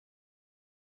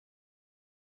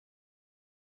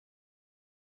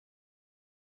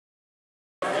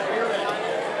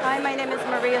Hi, my name is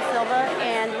Maria Silva,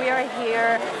 and we are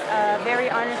here,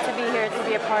 very honored to be here to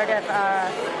be a part of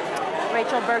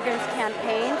Rachel Burgin's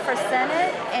campaign for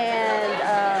Senate. And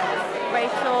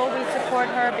Rachel, we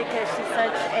support her because she's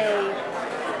such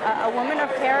a woman of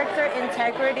character,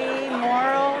 integrity,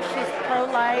 moral. She's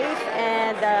pro-life,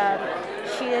 and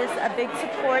she is a big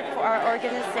support for our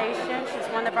organization. She's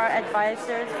one of our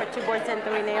advisors for Two Boards and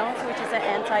Three Nails, which is an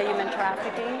anti-human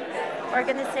trafficking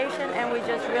organization, and we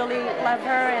just really love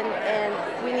her,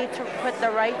 and we need to put the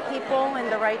right people in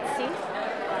the right seat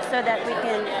so that we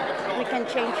can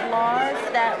change laws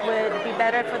that would be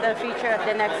better for the future of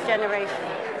the next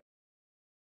generation.